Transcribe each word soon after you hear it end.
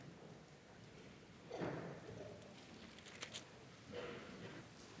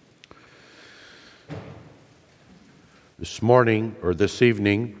This morning, or this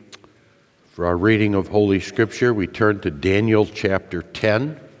evening, for our reading of Holy Scripture, we turn to Daniel chapter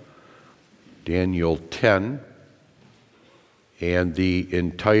 10. Daniel 10, and the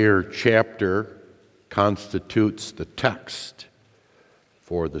entire chapter constitutes the text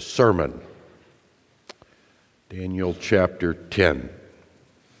for the sermon. Daniel chapter 10.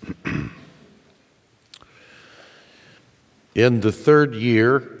 In the 3rd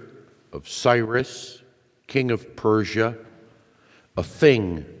year of Cyrus, king of Persia, a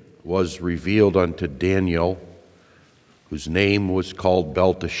thing was revealed unto Daniel, whose name was called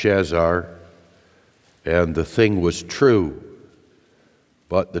Belteshazzar, and the thing was true,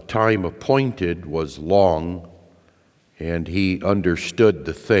 but the time appointed was long, and he understood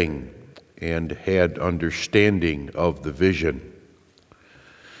the thing, and had understanding of the vision.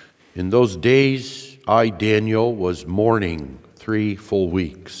 In those days I, Daniel, was mourning 3 full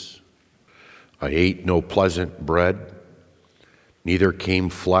weeks. I ate no pleasant bread, neither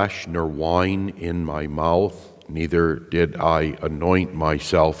came flesh nor wine in my mouth, neither did I anoint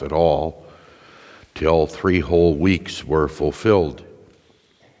myself at all, till 3 whole weeks were fulfilled.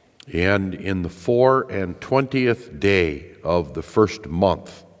 And in the 24th day of the 1st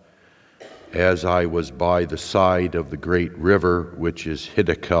month, as I was by the side of the great river, which is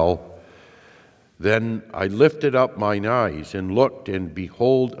Hiddekel, then I lifted up mine eyes and looked, and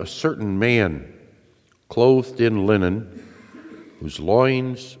behold, a certain man, clothed in linen, whose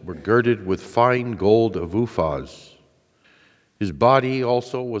loins were girded with fine gold of Uphaz. His body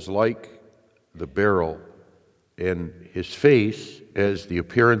also was like the beryl, and his face as the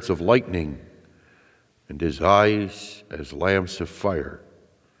appearance of lightning, and his eyes as lamps of fire,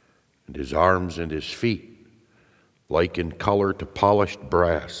 and his arms and his feet like in color to polished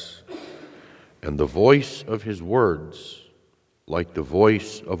brass, and the voice of his words like the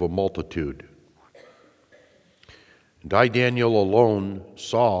voice of a multitude. And I, Daniel, alone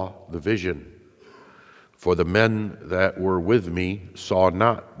saw the vision, for the men that were with me saw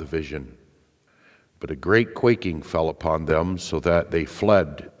not the vision. But a great quaking fell upon them, so that they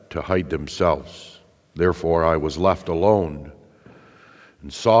fled to hide themselves. Therefore I was left alone,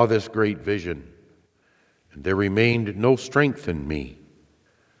 and saw this great vision, and there remained no strength in me,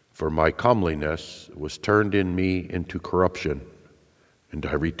 for my comeliness was turned in me into corruption, and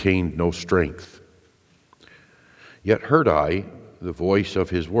I retained no strength. Yet heard I the voice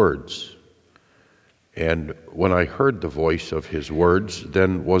of his words, and when I heard the voice of his words,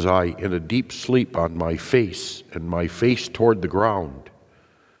 then was I in a deep sleep on my face, and my face toward the ground.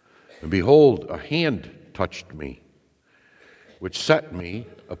 And behold, a hand touched me, which set me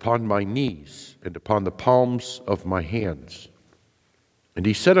upon my knees and upon the palms of my hands. And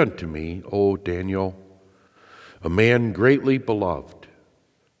he said unto me, O Daniel, a man greatly beloved,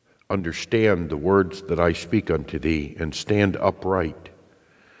 understand the words that I speak unto thee, and stand upright,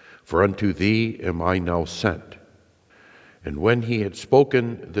 for unto thee am I now sent. And when he had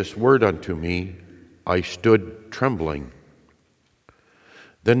spoken this word unto me, I stood trembling.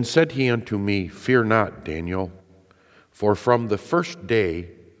 Then said he unto me, Fear not, Daniel, for from the first day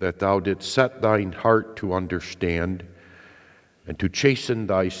that thou didst set thine heart to understand, and to chasten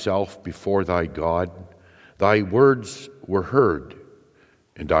thyself before thy God, thy words were heard,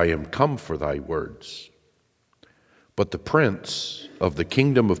 and I am come for thy words. But the prince of the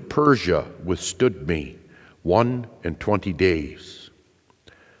kingdom of Persia withstood me 21 days.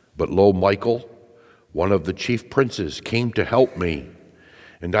 But lo, Michael, one of the chief princes, came to help me,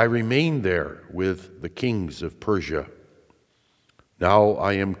 and I remained there with the kings of Persia. Now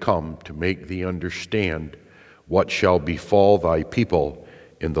I am come to make thee understand what shall befall thy people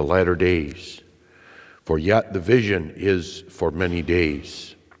in the latter days. For yet the vision is for many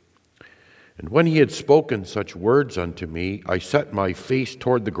days. And when he had spoken such words unto me, I set my face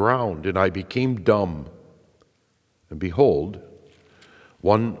toward the ground, and I became dumb. And behold,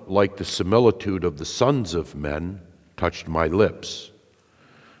 one like the similitude of the sons of men touched my lips.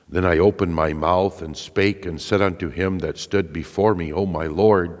 Then I opened my mouth and spake, and said unto him that stood before me, O my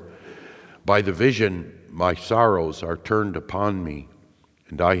Lord, by the vision my sorrows are turned upon me,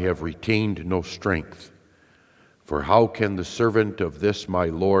 and I have retained no strength. For how can the servant of this my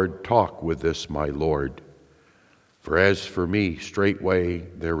Lord talk with this my Lord? For as for me, straightway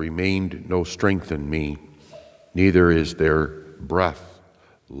there remained no strength in me, neither is there breath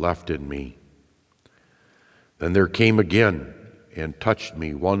left in me. Then there came again and touched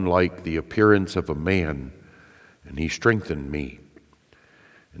me one like the appearance of a man, and he strengthened me,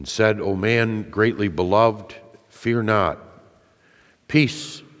 and said, O man greatly beloved, fear not.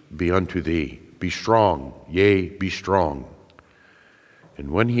 Peace be unto thee. Be strong, yea, be strong.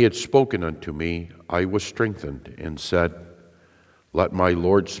 And when he had spoken unto me, I was strengthened, and said, Let my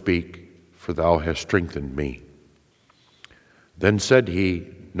Lord speak, for thou hast strengthened me. Then said he,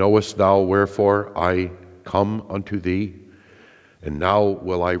 Knowest thou wherefore I come unto thee? And now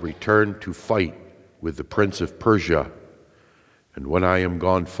will I return to fight with the prince of Persia. And when I am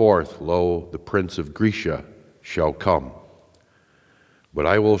gone forth, lo, the prince of Grecia shall come. But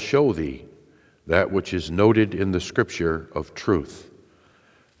I will show thee that which is noted in the scripture of truth.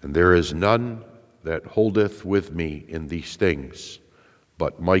 And there is none that holdeth with me in these things,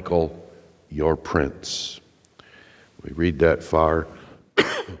 but Michael, your prince. We read that far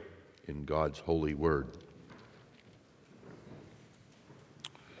in God's holy word.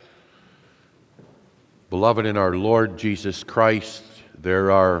 Beloved in our Lord Jesus Christ,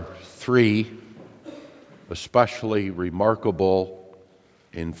 there are three especially remarkable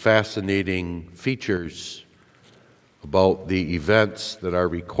and fascinating features about the events that are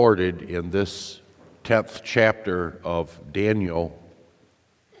recorded in this 10th chapter of Daniel.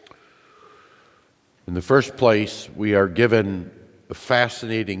 In the first place, we are given a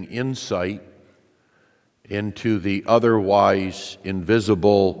fascinating insight into the otherwise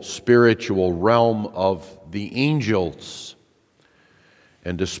invisible spiritual realm of the angels,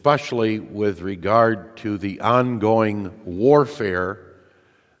 and especially with regard to the ongoing warfare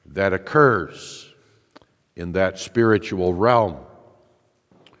that occurs in that spiritual realm.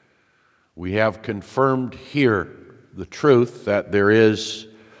 We have confirmed here the truth that there is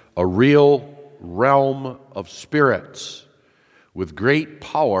a real realm of spirits with great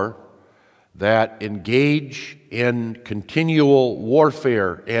power that engage in continual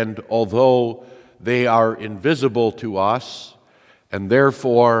warfare, and although they are invisible to us, and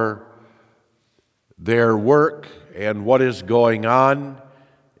therefore their work and what is going on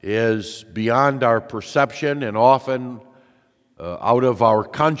is beyond our perception and often out of our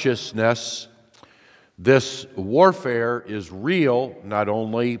consciousness, this warfare is real, not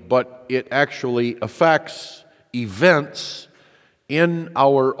only, but it actually affects events in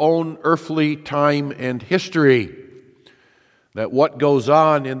our own earthly time and history. That what goes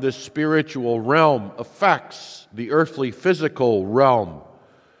on in this spiritual realm affects the earthly physical realm,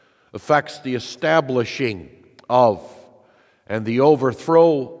 affects the establishing of and the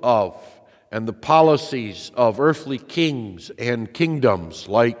overthrow of and the policies of earthly kings and kingdoms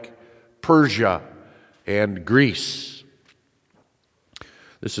like Persia and Greece.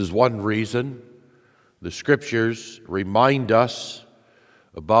 This is one reason the Scriptures remind us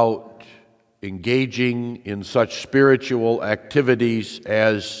about engaging in such spiritual activities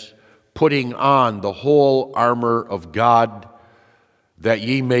as putting on the whole armor of God, that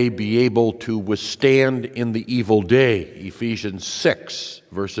ye may be able to withstand in the evil day. Ephesians 6,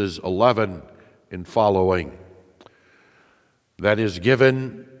 verses 11 and following. That is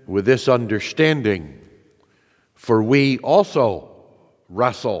given with this understanding, for we also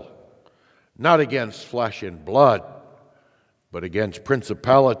wrestle not against flesh and blood, but against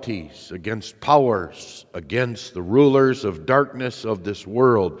principalities, against powers, against the rulers of darkness of this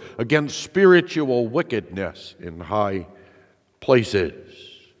world, against spiritual wickedness in high places.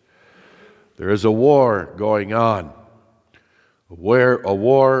 There is a war going on, a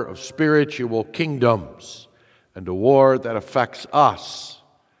war of spiritual kingdoms, and a war that affects us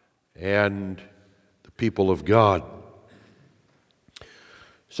and the people of God.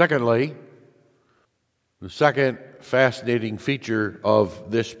 Secondly, the second fascinating feature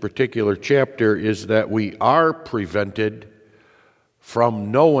of this particular chapter is that we are prevented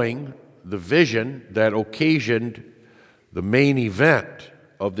from knowing the vision that occasioned the main event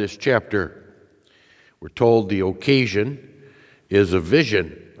of this chapter. We're told the occasion is a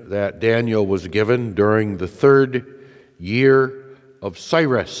vision that Daniel was given during the 3rd year of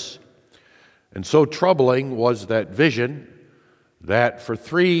Cyrus. And so troubling was that vision that for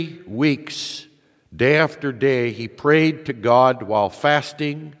 3 weeks, day after day, he prayed to God while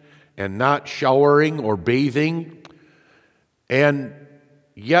fasting and not showering or bathing, and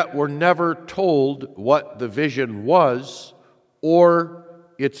yet we're never told what the vision was or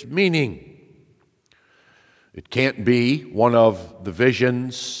its meaning. It can't be one of the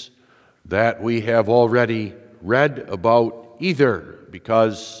visions that we have already read about either,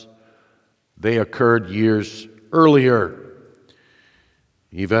 because they occurred years earlier.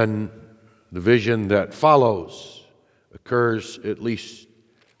 Even the vision that follows occurs at least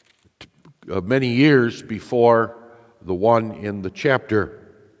many years before the one in the chapter.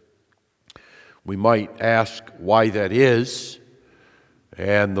 We might ask why that is,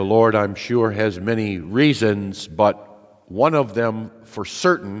 and the Lord, I'm sure, has many reasons, but one of them for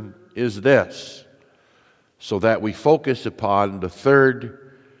certain is this: so that we focus upon the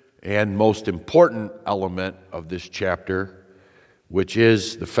third and most important element of this chapter, which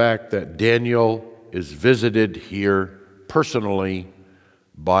is the fact that Daniel is visited here personally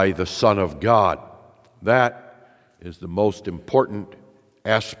by the Son of God. That is the most important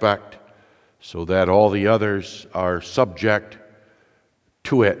aspect, so that all the others are subject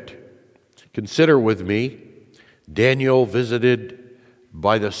to it. Consider with me Daniel visited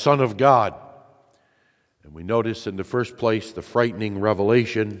by the Son of God. And we notice in the first place the frightening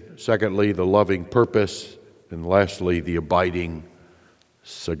revelation, secondly the loving purpose, and lastly the abiding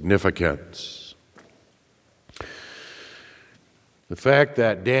significance. The fact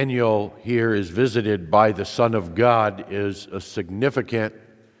that Daniel here is visited by the Son of God is a significant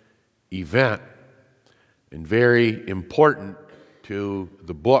event and very important to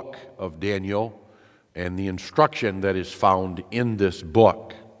the book of Daniel and the instruction that is found in this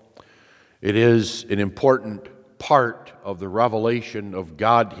book. It is an important part of the revelation of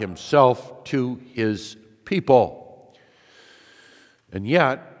God Himself to His people. And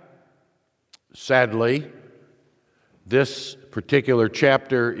yet, sadly, this particular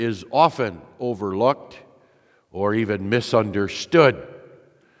chapter is often overlooked or even misunderstood.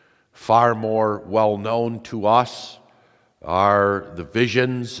 Far more well known to us are the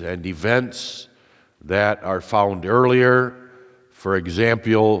visions and events that are found earlier. For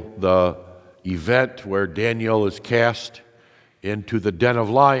example, the event where Daniel is cast into the den of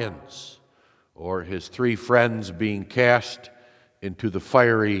lions, or his three friends being cast into the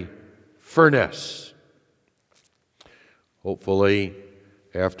fiery furnace. Hopefully,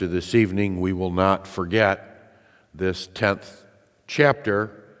 after this evening, we will not forget this 10th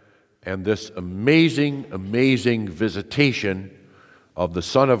chapter and this amazing, amazing visitation of the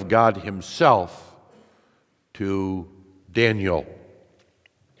Son of God Himself to Daniel.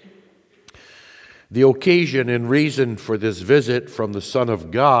 The occasion and reason for this visit from the Son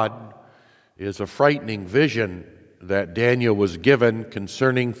of God is a frightening vision that Daniel was given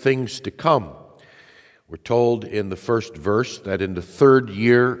concerning things to come. We're told in the first verse that in the 3rd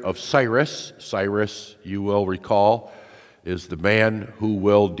year of Cyrus, you will recall, is the man who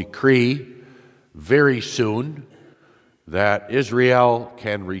will decree very soon that Israel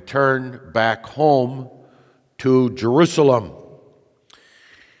can return back home to Jerusalem.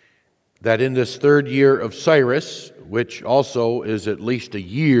 That in this 3rd year of Cyrus, which also is at least a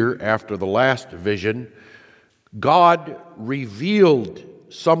year after the last vision, God revealed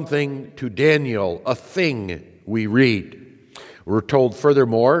something to Daniel, a thing, we read. We're told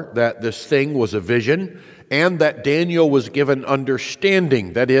furthermore that this thing was a vision and that Daniel was given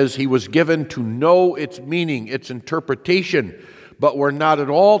understanding. That is, he was given to know its meaning, its interpretation, but we're not at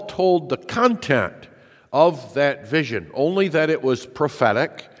all told the content of that vision, only that it was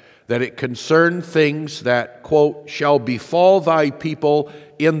prophetic, that it concerned things that, quote, shall befall thy people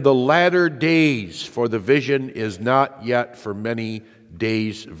in the latter days, for the vision is not yet for many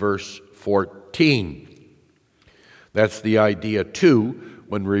days, verse 14. That's the idea, too,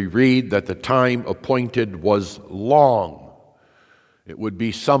 when we read that the time appointed was long. It would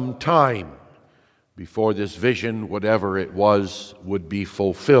be some time before this vision, whatever it was, would be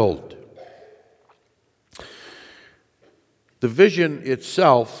fulfilled. The vision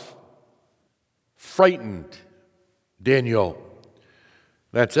itself frightened Daniel.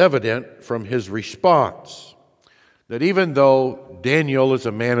 That's evident from his response. That even though Daniel is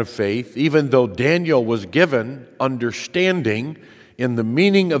a man of faith, even though Daniel was given understanding in the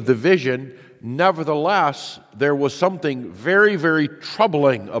meaning of the vision, nevertheless, there was something very, very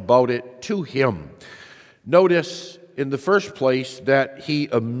troubling about it to him. Notice, in the first place, that he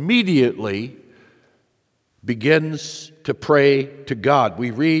immediately begins to pray to God.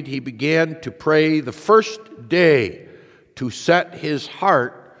 We read he began to pray the first day to set his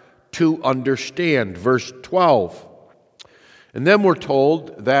heart to understand. Verse 12. And then we're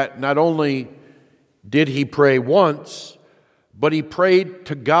told that not only did he pray once, but he prayed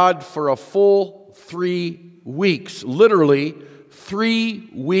to God for a full 3 weeks, literally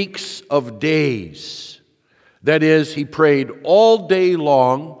 3 weeks of days. That is, he prayed all day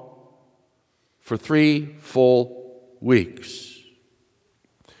long for 3 full weeks.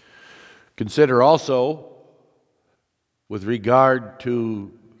 Consider also, with regard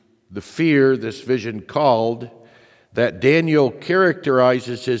to the fear this vision called, that Daniel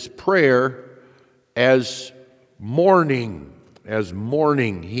characterizes his prayer as mourning.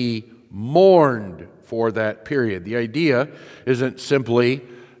 He mourned for that period. The idea isn't simply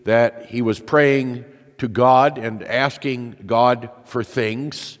that he was praying to God and asking God for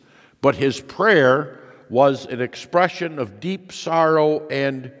things, but his prayer was an expression of deep sorrow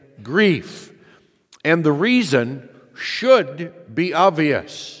and grief. And the reason should be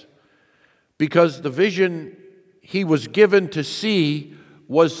obvious, because the vision he was given to see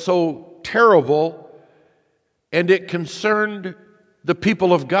was so terrible, and it concerned the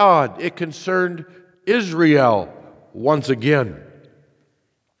people of God. It concerned Israel once again.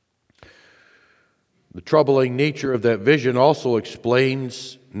 The troubling nature of that vision also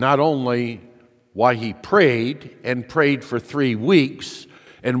explains not only why he prayed and prayed for 3 weeks,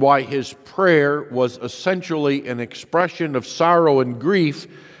 and why his prayer was essentially an expression of sorrow and grief,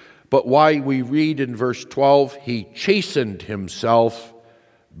 but why we read in verse 12, he chastened himself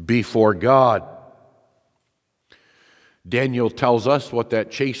before God. Daniel tells us what that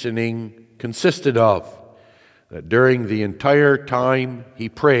chastening consisted of, that during the entire time he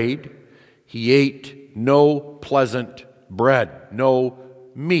prayed, he ate no pleasant bread, no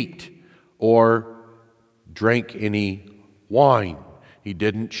meat, or drank any wine. He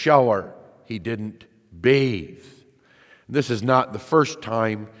didn't shower. He didn't bathe. This is not the first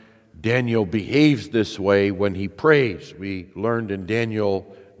time Daniel behaves this way when he prays. We learned in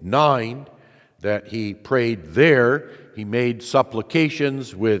Daniel 9 that he prayed there. He made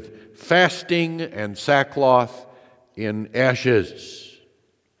supplications with fasting and sackcloth in ashes.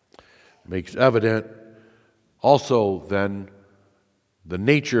 Makes evident also then the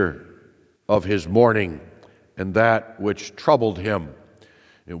nature of his mourning and that which troubled him.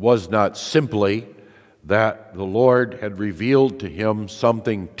 It was not simply that the Lord had revealed to him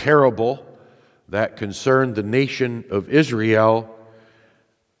something terrible that concerned the nation of Israel,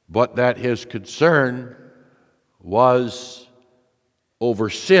 but that his concern was over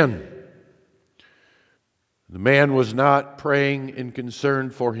sin. The man was not praying in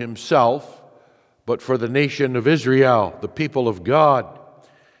concern for himself, but for the nation of Israel, the people of God.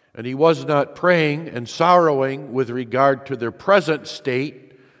 And he was not praying and sorrowing with regard to their present state,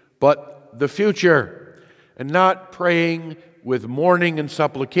 but the future, and not praying with mourning and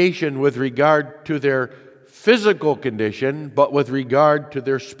supplication with regard to their physical condition, but with regard to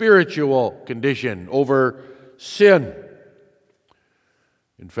their spiritual condition over sin.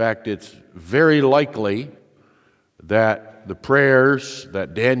 In fact, it's very likely that the prayers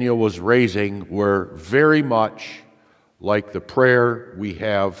that Daniel was raising were very much like the prayer we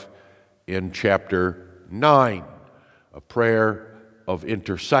have in chapter 9, a prayer of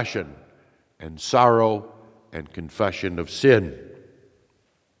intercession and sorrow and confession of sin.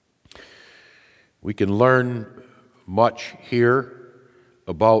 We can learn much here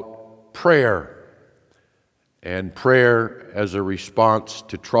about prayer and prayer as a response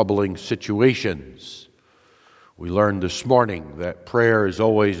to troubling situations. We learned this morning that prayer is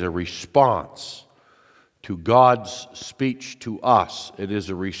always a response to God's speech to us. It is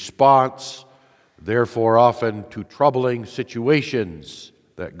a response, therefore, often to troubling situations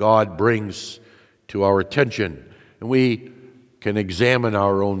that God brings to our attention. And we can examine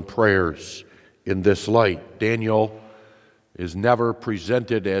our own prayers in this light. Daniel is never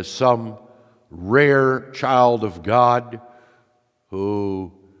presented as some rare child of God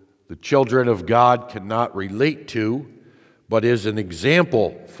who the children of God cannot relate to, but is an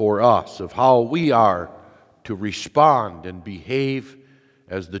example for us of how we are to respond and behave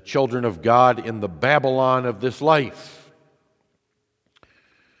as the children of God in the Babylon of this life.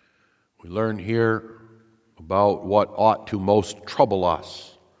 We learn here about what ought to most trouble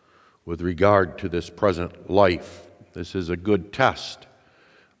us with regard to this present life. This is a good test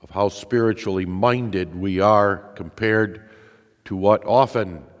of how spiritually minded we are compared to what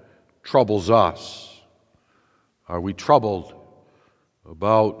often troubles us. Are we troubled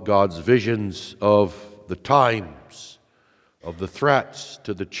about God's visions of the times, of the threats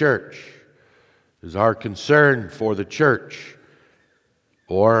to the church? Is our concern for the church,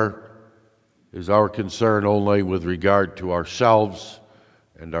 or is our concern only with regard to ourselves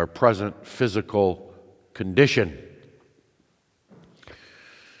and our present physical condition?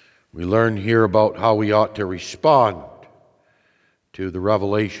 We learn here about how we ought to respond to the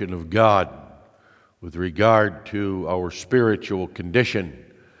revelation of God with regard to our spiritual condition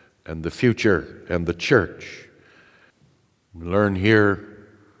and the future and the church. We learn here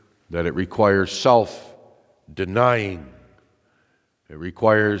that it requires self-denying. It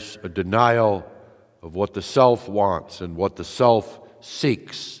requires a denial of what the self wants and what the self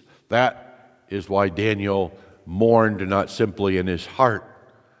seeks. That is why Daniel mourned not simply in his heart,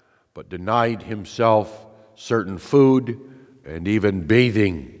 but denied himself certain food and even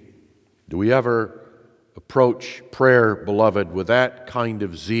bathing. Do we ever approach prayer, beloved, with that kind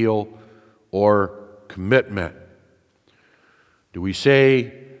of zeal or commitment? Do we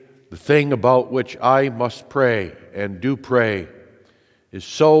say, the thing about which I must pray and do pray is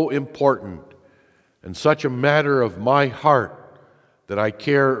so important and such a matter of my heart that I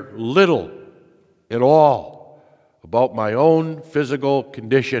care little at all about my own physical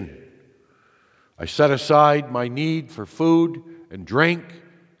condition. I set aside my need for food and drink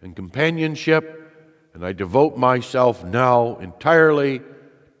and companionship, and I devote myself now entirely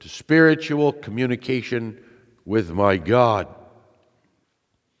to spiritual communication with my God.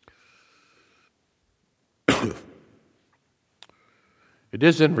 It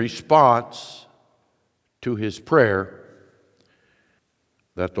is in response to his prayer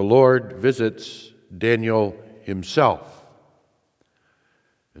that the Lord visits Daniel himself.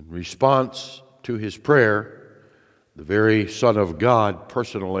 In response to his prayer, the very Son of God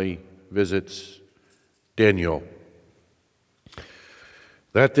personally visits Daniel.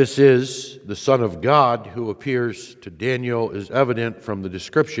 That this is the Son of God who appears to Daniel is evident from the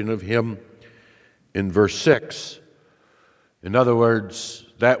description of him in verse 6. In other words,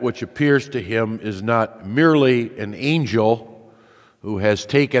 that which appears to him is not merely an angel who has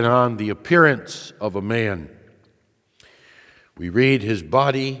taken on the appearance of a man. We read his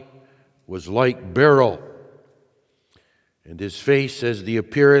body was like beryl, and his face as the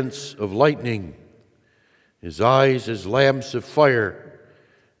appearance of lightning, his eyes as lamps of fire,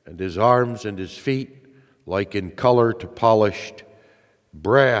 and his arms and his feet like in color to polished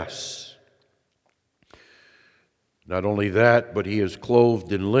brass. Not only that, but he is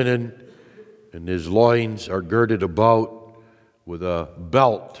clothed in linen, and his loins are girded about with a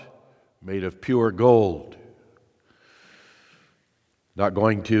belt made of pure gold. Not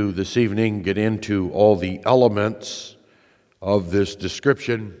going to this evening get into all the elements of this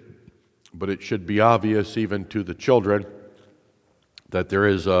description, but it should be obvious even to the children that there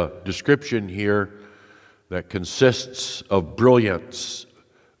is a description here that consists of brilliance,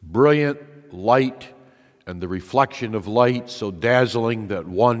 brilliant light, and the reflection of light so dazzling that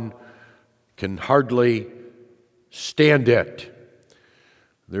one can hardly stand it.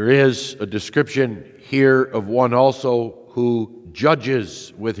 There is a description here of one also who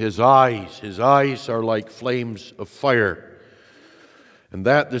judges with his eyes. His eyes are like flames of fire. And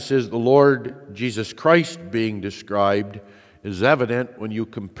that this is the Lord Jesus Christ being described is evident when you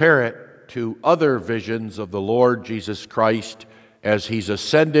compare it to other visions of the Lord Jesus Christ as he's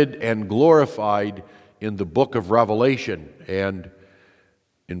ascended and glorified in the book of Revelation, and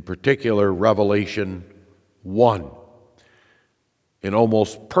in particular Revelation 1. An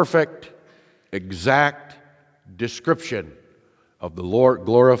almost perfect, exact description of the Lord,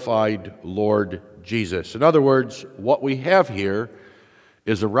 glorified Lord Jesus. In other words, what we have here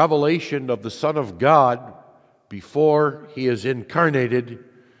is a revelation of the Son of God before he is incarnated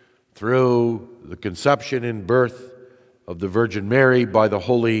through the conception and birth of the Virgin Mary by the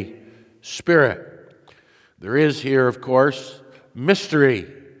Holy Spirit. There is here, of course,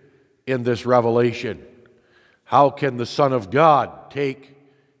 mystery in this revelation. How can the Son of God take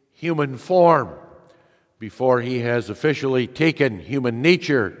human form before he has officially taken human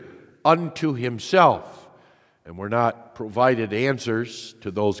nature unto himself? And we're not provided answers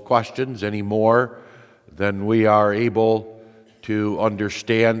to those questions any more than we are able to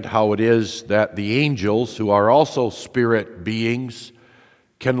understand how it is that the angels, who are also spirit beings,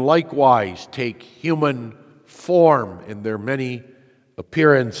 can likewise take human form in their many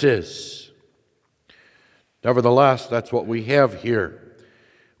appearances. Nevertheless, that's what we have here.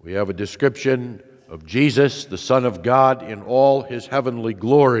 We have a description of Jesus, the Son of God, in all his heavenly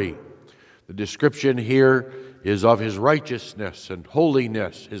glory. The description here is of his righteousness and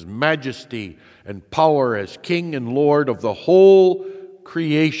holiness, his majesty and power as King and Lord of the whole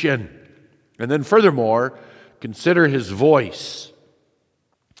creation. And then furthermore, consider his voice.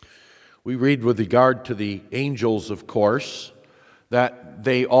 We read with regard to the angels, of course, that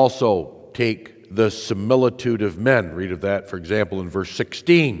they also take the similitude of men. Read of that, for example, in verse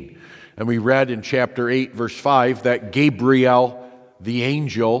 16. And we read in chapter 8, verse 5, that Gabriel, the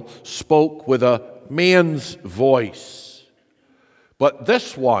angel, spoke with a man's voice. But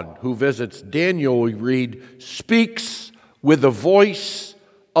this one who visits Daniel, we read, speaks with the voice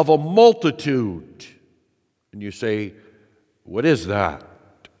of a multitude. And you say, what is that?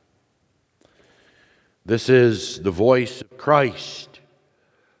 This is the voice of Christ.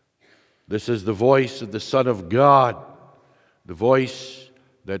 This is the voice of the Son of God, the voice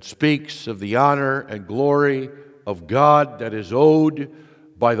that speaks of the honor and glory of God that is owed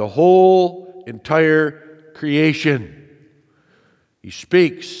by the whole entire creation. He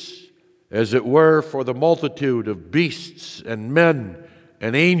speaks, as it were, for the multitude of beasts and men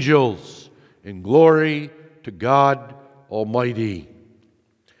and angels in glory to God Almighty.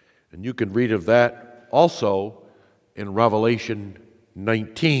 And you can read of that also in Revelation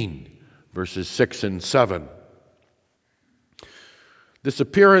 19, verses 6 and 7. This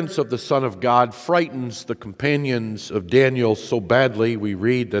appearance of the Son of God frightens the companions of Daniel so badly, we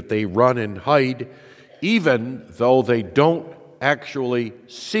read, that they run and hide, even though they don't actually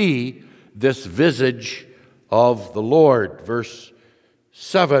see this visage of the Lord. Verse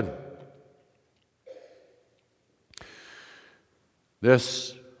 7.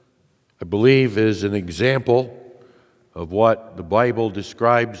 This, I believe, is an example of what the Bible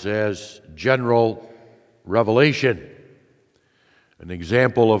describes as general revelation. An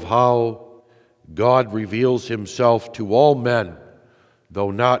example of how God reveals himself to all men,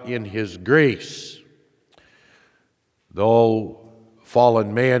 though not in his grace. Though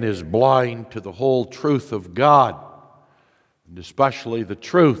fallen man is blind to the whole truth of God, and especially the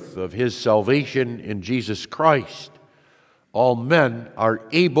truth of his salvation in Jesus Christ, all men are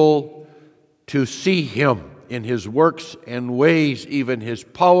able to see him in his works and ways, even his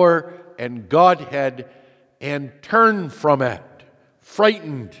power and Godhead, and turn from it,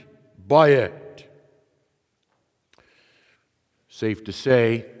 frightened by it. Safe to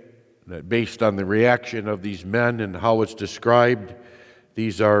say that based on the reaction of these men and how it's described,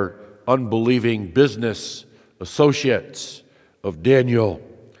 these are unbelieving business associates of Daniel.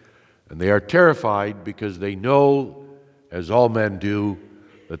 And they are terrified because they know, as all men do,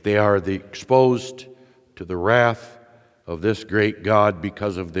 that they are exposed to the wrath of this great God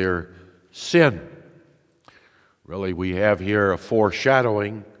because of their sin. Really, we have here a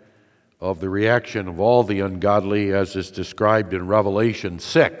foreshadowing of the reaction of all the ungodly as is described in Revelation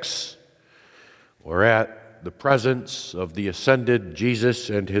 6. We're at the presence of the ascended Jesus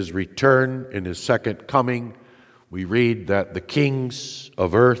and his return in his second coming. We read that the kings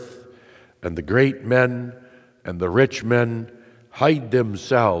of earth and the great men and the rich men hide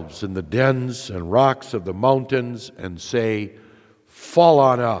themselves in the dens and rocks of the mountains and say, "Fall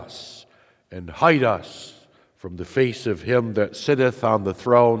on us and hide us from the face of him that sitteth on the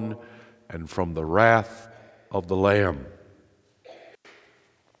throne and from the wrath of the Lamb."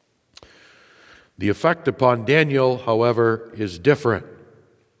 The effect upon Daniel, however, is different.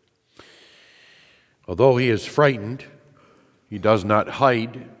 Although he is frightened, he does not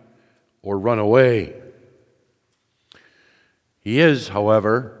hide or run away. He is,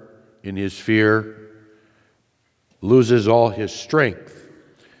 however, in his fear, loses all his strength.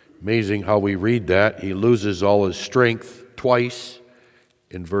 Amazing how we read that. He loses all his strength twice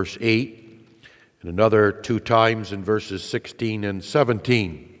in verse 8, and another 2 times in verses 16 and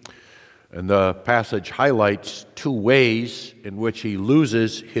 17. And the passage highlights 2 ways in which he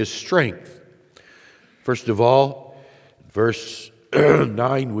loses his strength. First of all, verse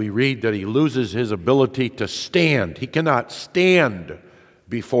 9, we read that he loses his ability to stand. He cannot stand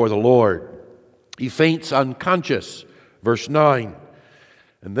before the Lord. He faints unconscious, verse 9.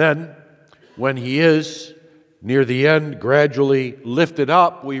 And then, when he is near the end, gradually lifted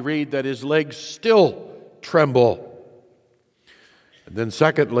up, we read that his legs still tremble. And then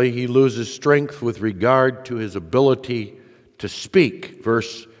secondly, he loses strength with regard to his ability to speak.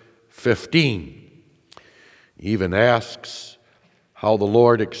 Verse 15. He even asks how the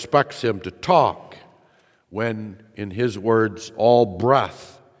Lord expects him to talk when, in his words, all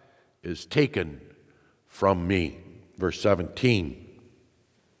breath is taken from me. Verse 17.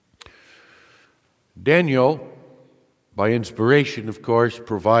 Daniel, by inspiration, of course,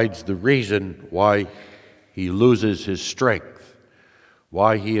 provides the reason why he loses his strength,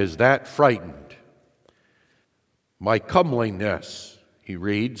 why he is that frightened. My comeliness, he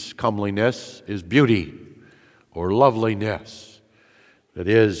reads, comeliness is beauty or loveliness. That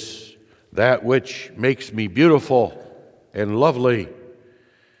is, that which makes me beautiful and lovely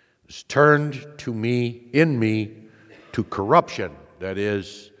is turned to me, in me, to corruption. That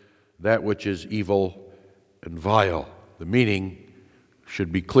is, that which is evil and vile. The meaning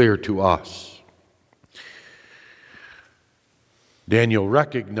should be clear to us. Daniel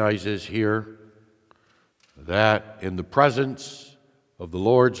recognizes here that in the presence of the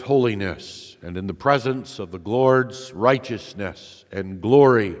Lord's holiness and in the presence of the Lord's righteousness and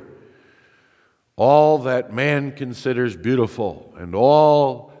glory, all that man considers beautiful and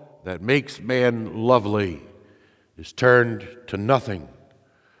all that makes man lovely is turned to nothing.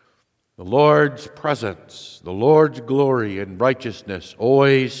 The Lord's presence, the Lord's glory and righteousness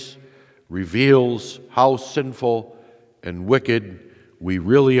always reveals how sinful and wicked we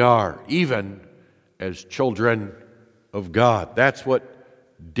really are, even as children of God. That's what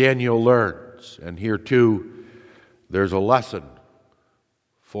Daniel learns. And here too, there's a lesson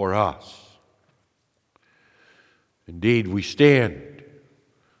for us. Indeed, we stand.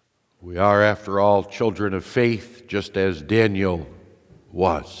 We are, after all, children of faith, just as Daniel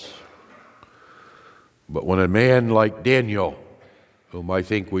was. But when a man like Daniel, whom I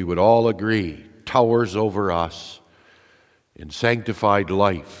think we would all agree towers over us in sanctified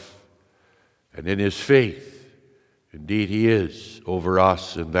life and in his faith, indeed he is over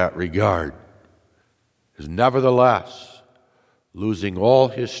us in that regard, is nevertheless losing all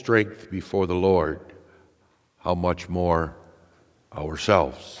his strength before the Lord, how much more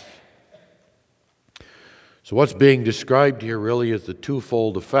ourselves? So what's being described here really is the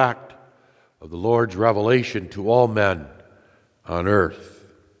twofold effect of the Lord's revelation to all men on earth.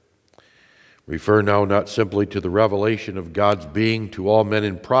 Refer now not simply to the revelation of God's being to all men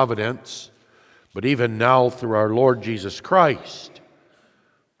in providence, but even now through our Lord Jesus Christ.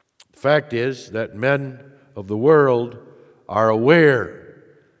 The fact is that men of the world are aware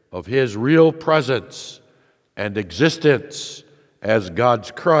of his real presence and existence as God's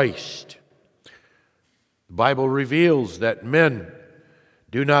Christ. The Bible reveals that men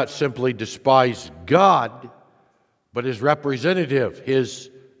do not simply despise God, but his representative, his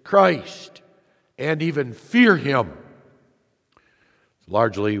Christ, and even fear him. It's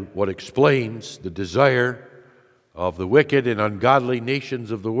largely what explains the desire of the wicked and ungodly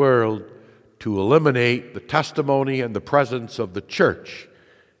nations of the world to eliminate the testimony and the presence of the church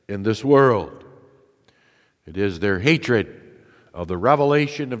in this world. It is their hatred of the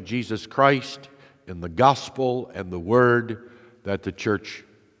revelation of Jesus Christ in the gospel and the word that the church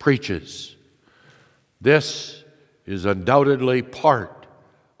preaches. This is undoubtedly part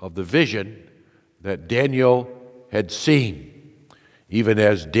of the vision that Daniel had seen, even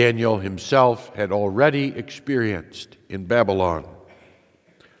as Daniel himself had already experienced in Babylon.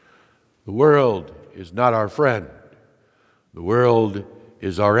 The world is not our friend. The world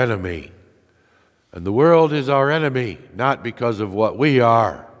is our enemy. And the world is our enemy not because of what we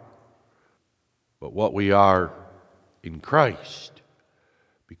are, but what we are in Christ,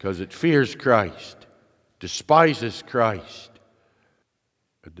 because it fears Christ, despises Christ,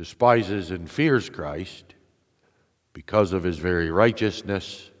 and despises and fears Christ because of his very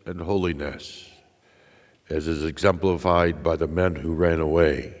righteousness and holiness, as is exemplified by the men who ran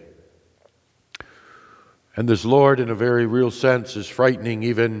away. And this Lord, in a very real sense, is frightening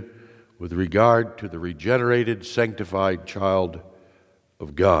even with regard to the regenerated, sanctified child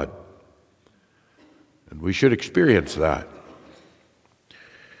of God. And we should experience that.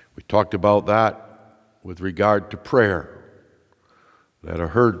 We talked about that with regard to prayer, that a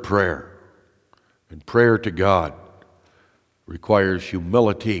heard prayer and prayer to God requires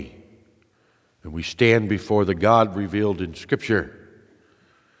humility, and we stand before the God revealed in Scripture.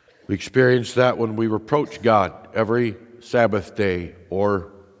 We experience that when we approach God every Sabbath day,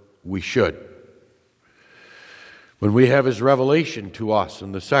 or we should. When we have his revelation to us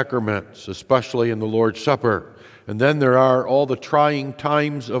in the sacraments, especially in the Lord's Supper, and then there are all the trying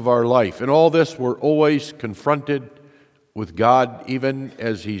times of our life. In all this, we're always confronted with God, even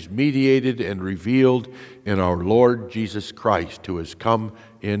as he's mediated and revealed in our Lord Jesus Christ, who has come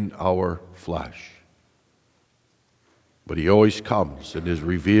in our flesh. But he always comes and is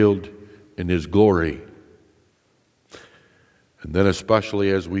revealed in his glory. And then especially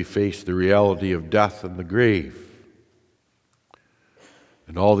as we face the reality of death and the grave.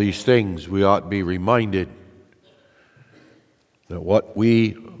 And all these things, we ought to be reminded that what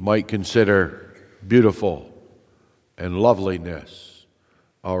we might consider beautiful and loveliness,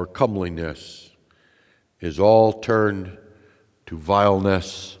 our comeliness, is all turned to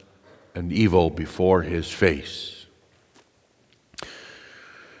vileness and evil before his face.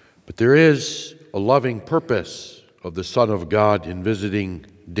 But there is a loving purpose of the Son of God in visiting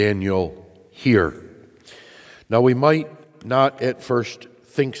Daniel here. Now, we might not at first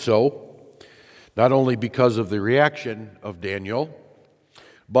think so, not only because of the reaction of Daniel,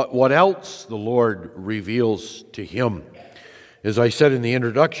 but what else the Lord reveals to him. As I said in the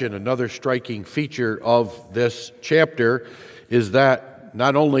introduction, another striking feature of this chapter is that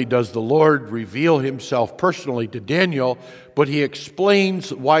not only does the Lord reveal himself personally to Daniel, but he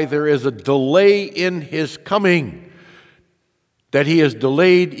explains why there is a delay in his coming, that he is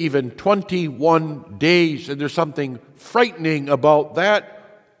delayed even 21 days, and there's something frightening about that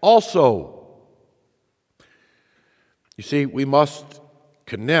also. You see, we must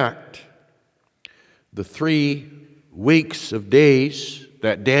connect the 3 weeks of days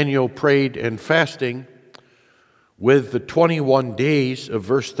that Daniel prayed and fasting with the 21 days of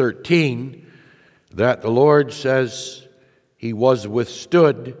verse 13 that the Lord says he was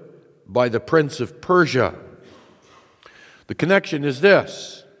withstood by the prince of Persia. The connection is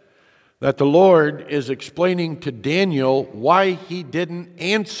this, that the Lord is explaining to Daniel why he didn't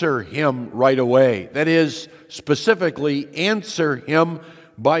answer him right away. That is, specifically answer him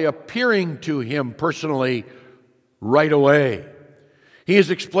by appearing to him personally right away. He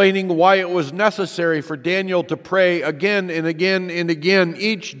is explaining why it was necessary for Daniel to pray again and again and again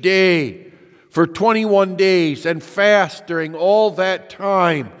each day for 21 days and fast during all that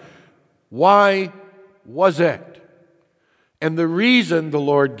time. Why was it? And the reason the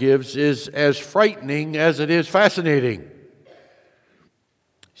Lord gives is as frightening as it is fascinating.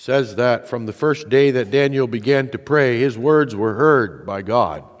 He says that from the first day that Daniel began to pray, his words were heard by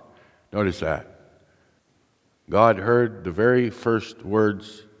God. Notice that. God heard the very first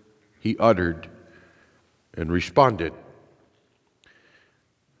words he uttered and responded.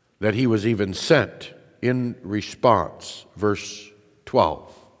 That he was even sent in response. Verse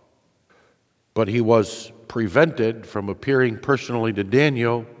 12. But he was prevented from appearing personally to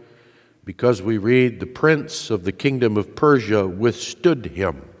Daniel because we read the prince of the kingdom of Persia withstood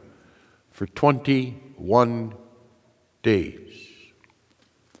him for 21 days.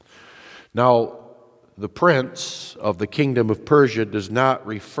 Now, the prince of the kingdom of Persia does not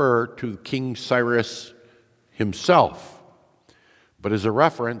refer to King Cyrus himself, but is a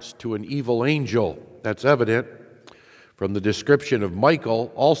reference to an evil angel. That's evident from the description of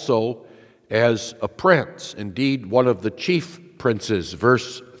Michael also as a prince, indeed one of the chief princes,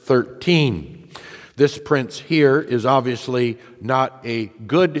 verse 13. This prince here is obviously not a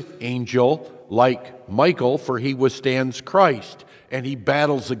good angel like Michael, for he withstands Christ, and he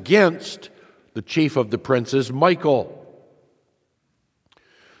battles against the chief of the princes, Michael.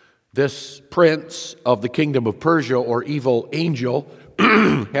 This prince of the kingdom of Persia, or evil angel,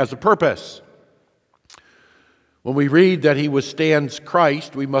 has a purpose. When we read that he withstands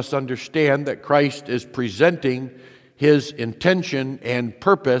Christ, we must understand that Christ is presenting his intention and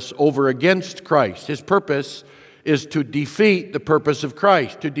purpose over against Christ. His purpose is to defeat the purpose of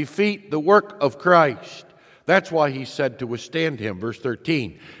Christ, to defeat the work of Christ. That's why he said to withstand him, verse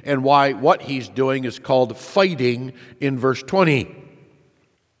 13, and why what he's doing is called fighting in verse 20.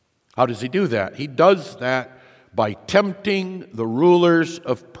 How does he do that? He does that by tempting the rulers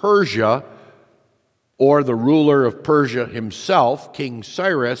of Persia, or the ruler of Persia himself, King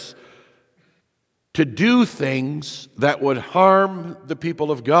Cyrus, to do things that would harm the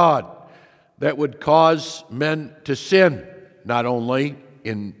people of God, that would cause men to sin, not only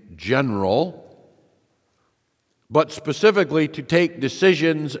in general, but specifically to take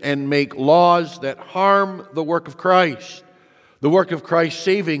decisions and make laws that harm the work of Christ, the work of Christ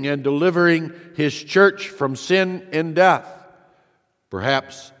saving and delivering his church from sin and death.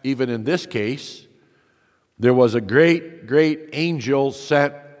 Perhaps even in this case, there was a great, great angel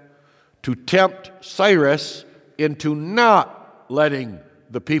sent to tempt Cyrus into not letting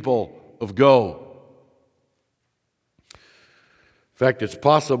the people of go. In fact, it's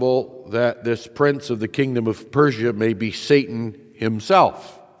possible that this prince of the kingdom of Persia may be Satan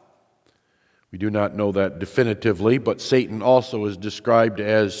himself. We do not know that definitively, but Satan also is described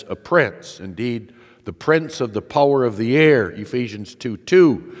as a prince. Indeed, the prince of the power of the air, Ephesians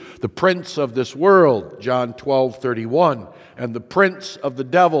 2:2, the prince of this world, John 12:31, and the prince of the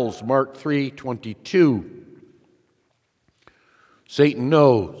devils, Mark 3:22. Satan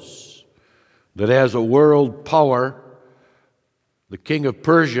knows that as a world power, the king of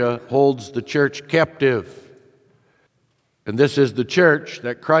Persia holds the church captive. And this is the church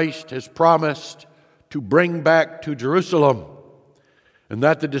that Christ has promised to bring back to Jerusalem. And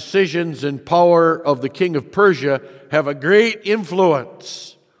that the decisions and power of the king of Persia have a great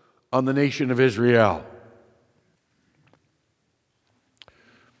influence on the nation of Israel.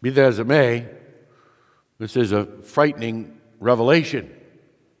 Be that as it may, this is a frightening revelation.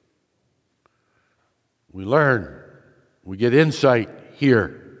 We learn, we get insight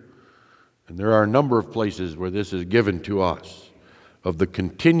here, and there are a number of places where this is given to us, of the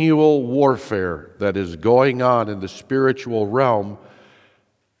continual warfare that is going on in the spiritual realm.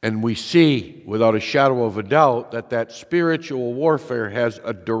 And we see, without a shadow of a doubt, that that spiritual warfare has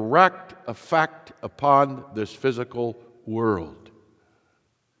a direct effect upon this physical world.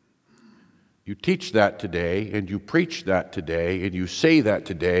 You teach that today, and you preach that today, and you say that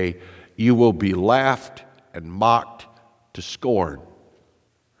today, you will be laughed and mocked to scorn.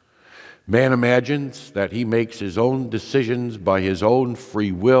 Man imagines that he makes his own decisions by his own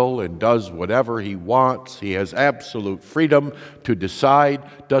free will and does whatever he wants. He has absolute freedom to decide,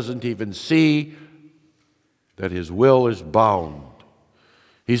 doesn't even see that his will is bound.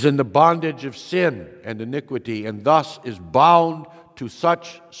 He's in the bondage of sin and iniquity, and thus is bound to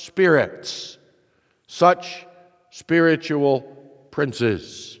such spirits, such spiritual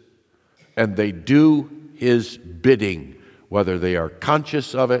princes, and they do his bidding, whether they are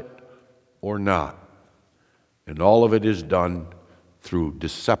conscious of it or not. And all of it is done through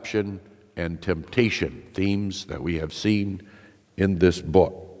deception and temptation, themes that we have seen in this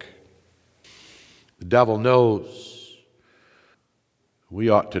book. The devil knows, we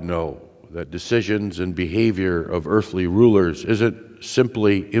ought to know, that decisions and behavior of earthly rulers isn't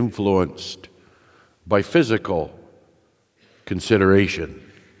simply influenced by physical consideration,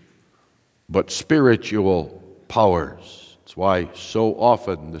 but spiritual powers. That's why so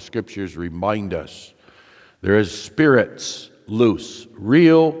often the scriptures remind us there is spirits loose,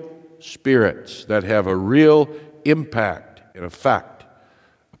 real spirits that have a real impact and effect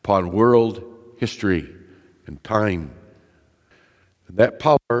upon world history and time. And that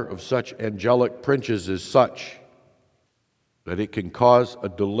power of such angelic princes is such that it can cause a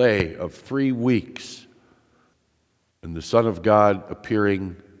delay of 3 weeks in the Son of God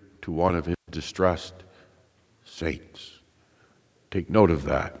appearing to one of his distressed saints. Take note of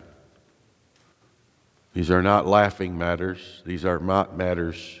that. These are not laughing matters. These are not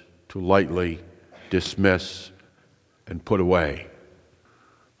matters to lightly dismiss and put away.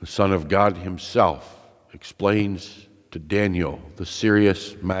 The Son of God himself explains to Daniel the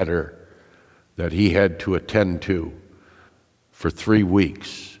serious matter that he had to attend to for 3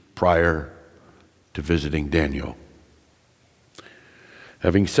 weeks prior to visiting Daniel.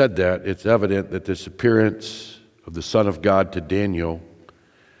 Having said that, it's evident that this appearance of the Son of God to Daniel,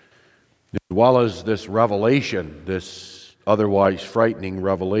 as well as this revelation, this otherwise frightening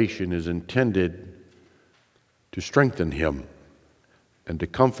revelation, is intended to strengthen him and to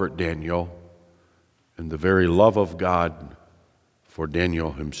comfort Daniel in the very love of God for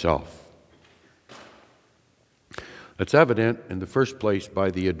Daniel himself. That's evident in the first place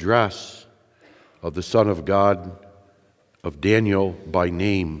by the address of the Son of God of Daniel by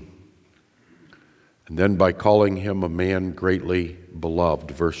name, and then by calling him a man greatly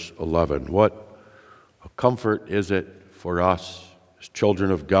beloved. Verse 11. What a comfort is it for us as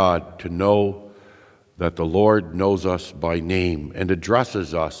children of God to know that the Lord knows us by name and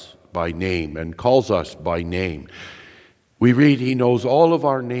addresses us by name and calls us by name. We read he knows all of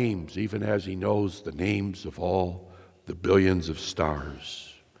our names, even as he knows the names of all the billions of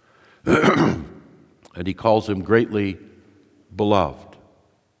stars. And he calls him greatly beloved.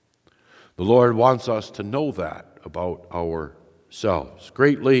 The Lord wants us to know that about ourselves.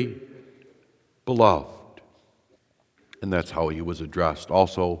 Greatly beloved. And that's how he was addressed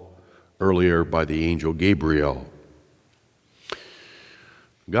also earlier by the angel Gabriel.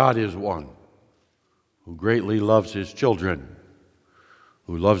 God is one who greatly loves his children,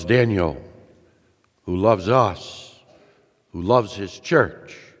 who loves Daniel, who loves us, who loves his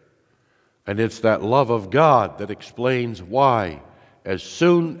church. And it's that love of God that explains why, as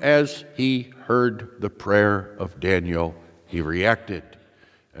soon as he heard the prayer of Daniel, he reacted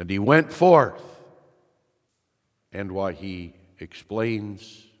and he went forth, and why he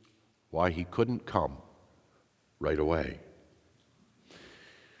explains why he couldn't come right away.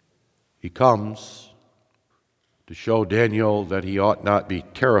 He comes to show Daniel that he ought not be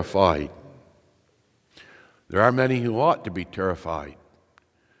terrified. There are many who ought to be terrified,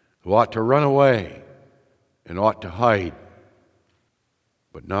 who ought to run away and ought to hide,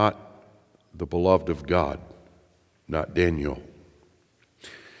 but not the beloved of God, not Daniel.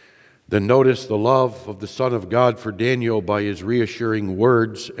 Then notice the love of the Son of God for Daniel by his reassuring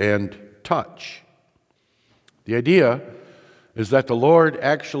words and touch. The idea is that the Lord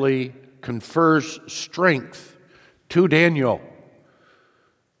actually confers strength to Daniel.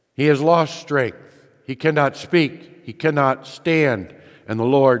 He has lost strength. He cannot speak. He cannot stand. And the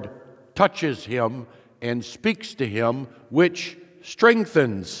Lord touches him and speaks to him, which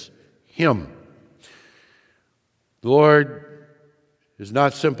strengthens him. The Lord is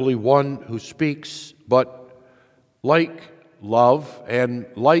not simply one who speaks, but like love and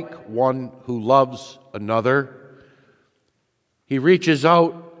like one who loves another, he reaches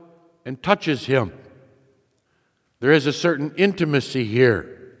out and touches him. There is a certain intimacy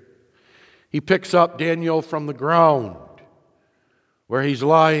here. He picks up Daniel from the ground where he's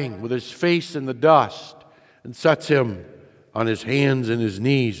lying with his face in the dust and sets him on his hands and his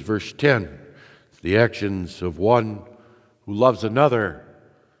knees. Verse 10, it's the actions of one who loves another,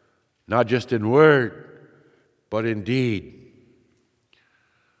 not just in word, but in deed.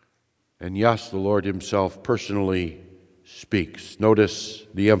 And yes, the Lord himself personally speaks. Notice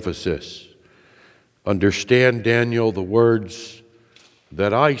the emphasis. Understand, Daniel, the words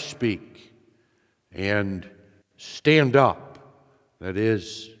that I speak, and stand up. That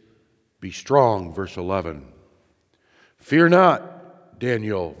is, be strong, verse 11. Fear not,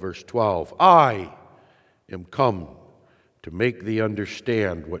 Daniel, verse 12. I am come to make thee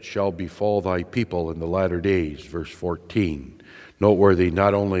understand what shall befall thy people in the latter days, verse 14. Noteworthy,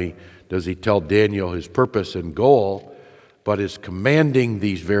 not only does he tell Daniel his purpose and goal, but is commanding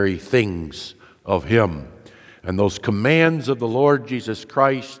these very things of him. And those commands of the Lord Jesus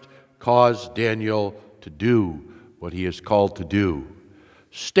Christ cause Daniel to do what he is called to do.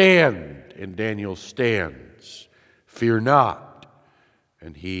 Stand, and Daniel stands. Fear not,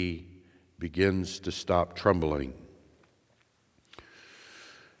 and he begins to stop trembling.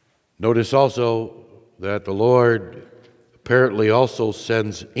 Notice also that the Lord apparently also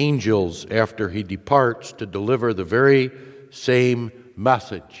sends angels after he departs to deliver the very same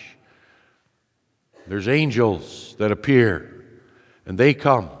message. There's angels that appear, and they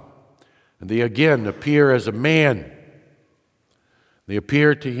come, and they again appear as a man. They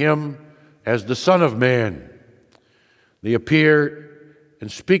appear to him as the Son of Man. They appear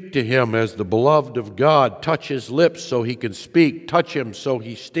and speak to him as the beloved of God. Touch his lips so he can speak. Touch him so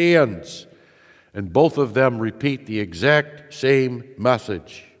he stands. And both of them repeat the exact same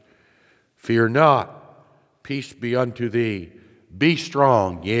message. Fear not, peace be unto thee. Be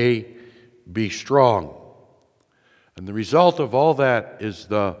strong, yea, be strong. And the result of all that is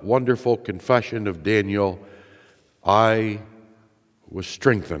the wonderful confession of Daniel, I was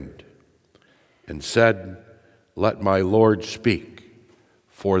strengthened, and said, let my Lord speak,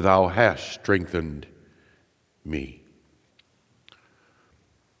 for thou hast strengthened me.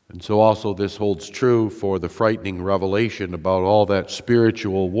 And so also this holds true for the frightening revelation about all that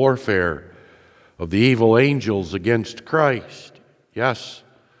spiritual warfare of the evil angels against Christ. Yes,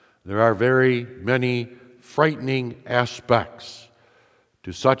 there are very many frightening aspects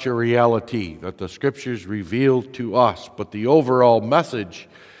to such a reality that the Scriptures reveal to us, but the overall message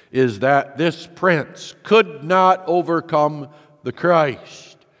is that this prince could not overcome the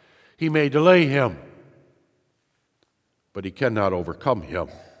Christ. He may delay him, but he cannot overcome him,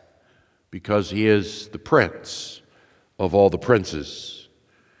 because he is the prince of all the princes.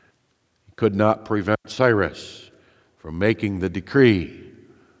 He could not prevent Cyrus from making the decree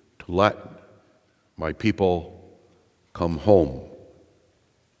to let my people come home.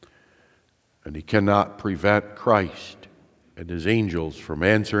 And he cannot prevent Christ and his angels from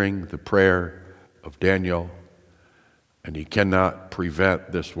answering the prayer of Daniel. And he cannot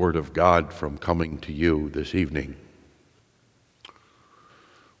prevent this word of God from coming to you this evening.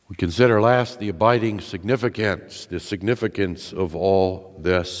 We consider last the abiding significance, the significance of all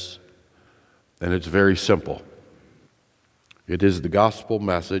this. And it's very simple. It is the gospel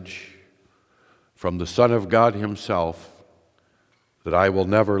message from the Son of God himself that I will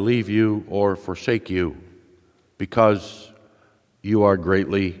never leave you or forsake you, because you are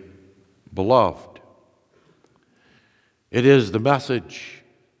greatly beloved. It is the message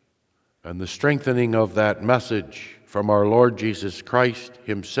and the strengthening of that message from our Lord Jesus Christ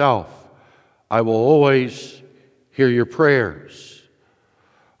himself. I will always hear your prayers.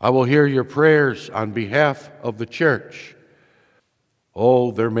 I will hear your prayers on behalf of the church.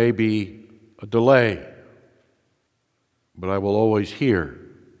 Oh, there may be a delay, but I will always hear,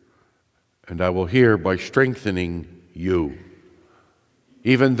 and I will hear by strengthening you.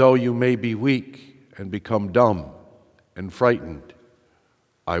 Even though you may be weak and become dumb and frightened,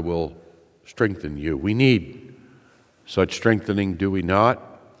 I will strengthen you. We need such strengthening, do we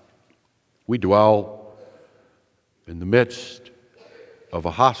not? We dwell in the midst of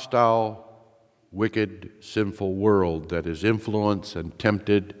a hostile, wicked, sinful world that is influenced and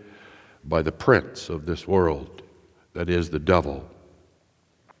tempted by the prince of this world, that is the devil.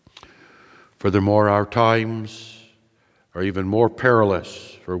 Furthermore, our times are even more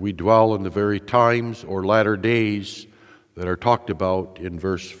perilous, for we dwell in the very times or latter days that are talked about in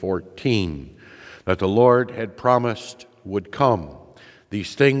verse 14, that the Lord had promised would come.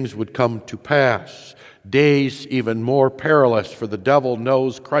 These things would come to pass. Days even more perilous, for the devil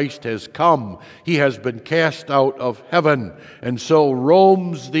knows Christ has come. He has been cast out of heaven, and so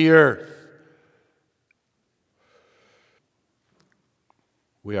roams the earth.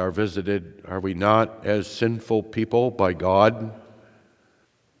 We are visited, are we not, as sinful people by God,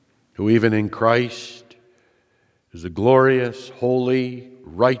 who even in Christ is a glorious, holy,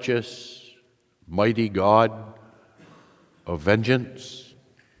 righteous, mighty God of vengeance.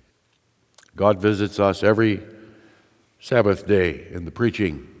 God visits us every Sabbath day in the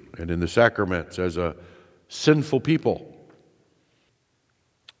preaching and in the sacraments as a sinful people.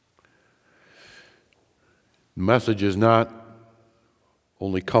 The message is not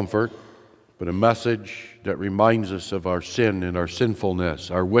only comfort, but a message that reminds us of our sin and our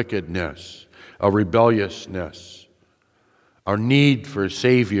sinfulness, our wickedness, our rebelliousness, our need for a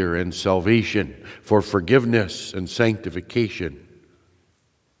Savior and salvation, for forgiveness and sanctification.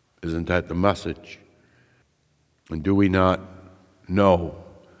 Isn't that the message? And do we not No.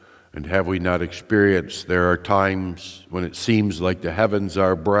 And have we not experienced there are times when it seems like the heavens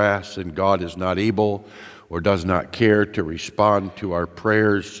are brass and God is not able or does not care to respond to our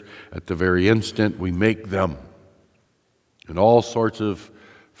prayers at the very instant we make them. And all sorts of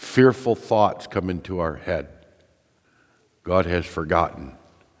fearful thoughts come into our head. God has forgotten.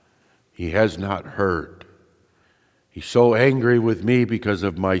 He has not heard. He's so angry with me because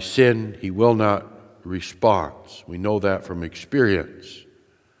of my sin, he will not respond. We know that from experience.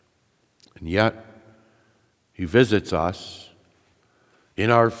 And yet, he visits us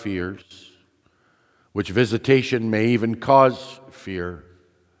in our fears, which visitation may even cause fear,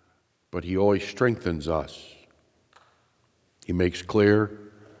 but he always strengthens us. He makes clear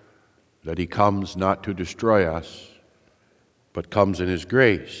that he comes not to destroy us, but comes in his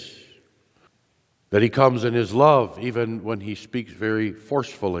grace. That he comes in his love, even when he speaks very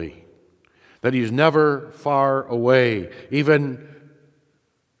forcefully. That he's never far away, even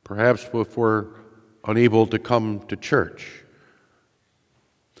perhaps if we're unable to come to church.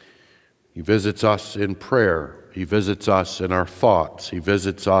 He visits us in prayer. He visits us in our thoughts. He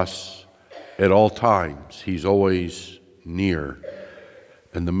visits us at all times. He's always near.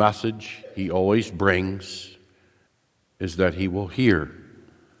 And the message he always brings is that he will hear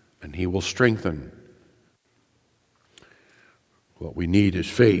and he will strengthen. What we need is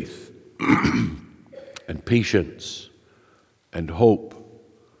faith and patience and hope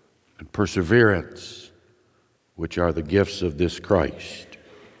and perseverance, which are the gifts of this Christ.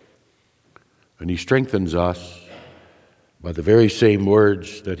 And he strengthens us by the very same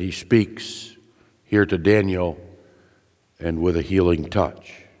words that he speaks here to Daniel and with a healing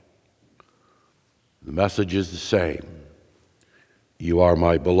touch. The message is the same. You are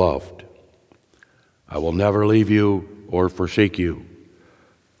my beloved. I will never leave you or forsake you.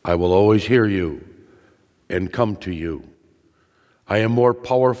 I will always hear you and come to you. I am more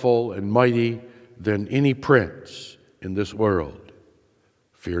powerful and mighty than any prince in this world.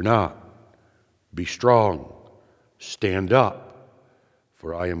 Fear not. Be strong. Stand up,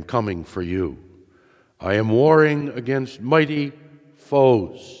 for I am coming for you. I am warring against mighty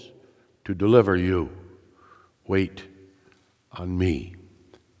foes to deliver you. Wait on me.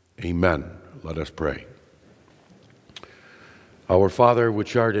 Amen. Let us pray. Our Father,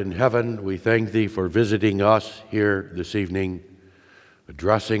 which art in heaven, we thank thee for visiting us here this evening,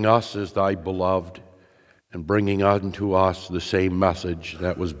 addressing us as thy beloved, and bringing unto us the same message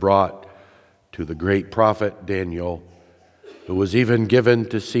that was brought to the great prophet Daniel, who was even given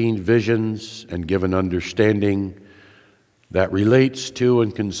to see visions and given understanding that relates to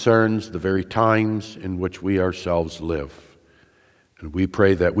and concerns the very times in which we ourselves live. And we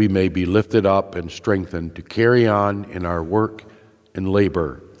pray that we may be lifted up and strengthened to carry on in our work and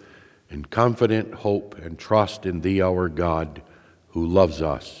labor in confident hope and trust in thee, our God, who loves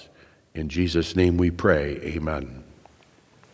us. In Jesus' name we pray, amen.